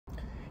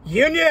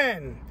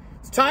Union,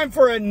 it's time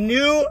for a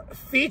new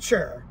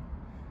feature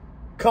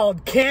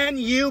called Can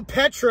You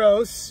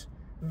Petros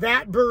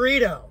That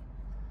Burrito?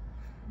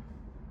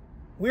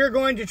 We're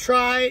going to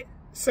try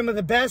some of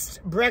the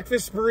best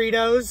breakfast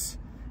burritos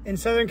in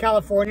Southern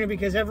California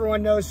because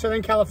everyone knows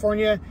Southern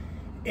California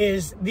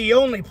is the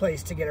only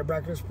place to get a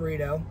breakfast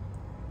burrito,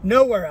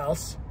 nowhere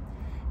else.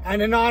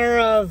 And in honor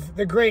of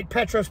the great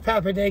Petros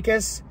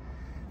Papadakis,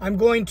 I'm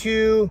going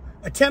to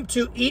attempt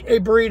to eat a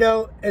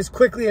burrito as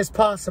quickly as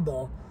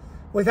possible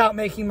without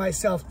making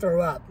myself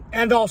throw up,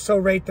 and also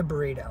rate the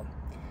burrito.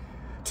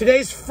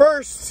 Today's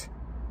first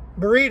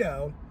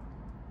burrito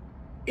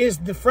is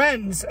the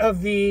friends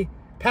of the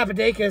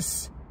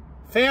Papadakis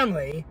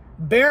family,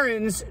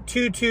 Baran's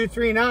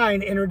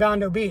 2239 in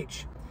Redondo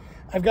Beach.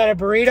 I've got a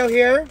burrito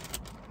here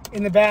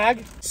in the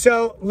bag,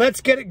 so let's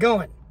get it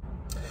going.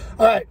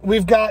 All right,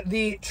 we've got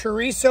the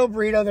chorizo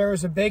burrito. There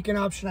was a bacon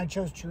option. I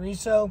chose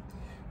chorizo.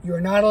 You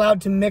are not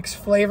allowed to mix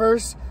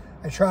flavors.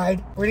 I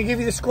tried. We're gonna give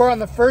you the score on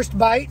the first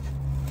bite,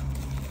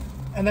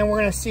 and then we're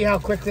gonna see how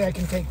quickly I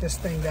can take this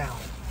thing down.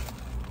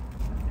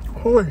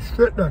 Holy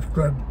shit, that's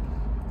good.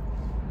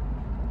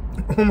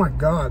 Oh my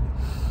God.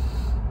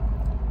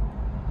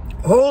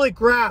 Holy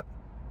crap.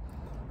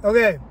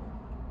 Okay,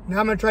 now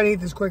I'm gonna try to eat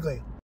this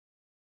quickly.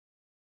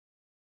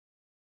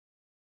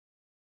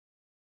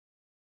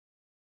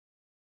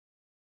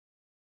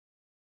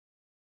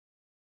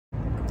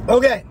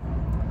 Okay,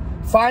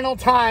 final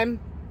time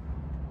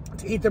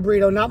to eat the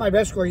burrito. Not my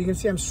best score. You can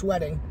see I'm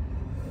sweating.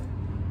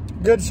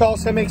 Good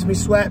salsa makes me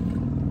sweat.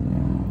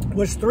 It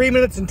was 3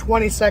 minutes and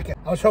 20 seconds.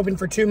 I was hoping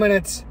for 2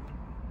 minutes.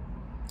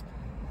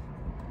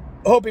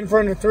 Hoping for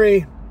under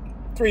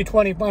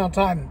 3:20 final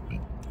time.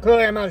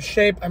 Clearly I'm out of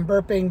shape. I'm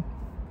burping.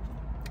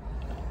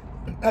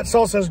 That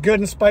salsa is good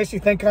and spicy.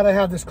 Thank God I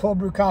have this cold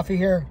brew coffee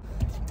here.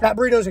 That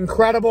burrito is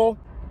incredible.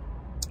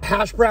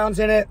 Hash browns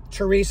in it,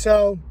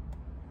 chorizo,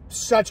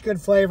 such good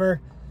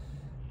flavor.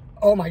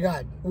 Oh my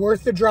God,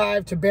 worth the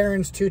drive to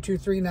Baran's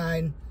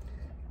 2239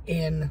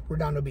 in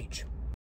Redondo Beach.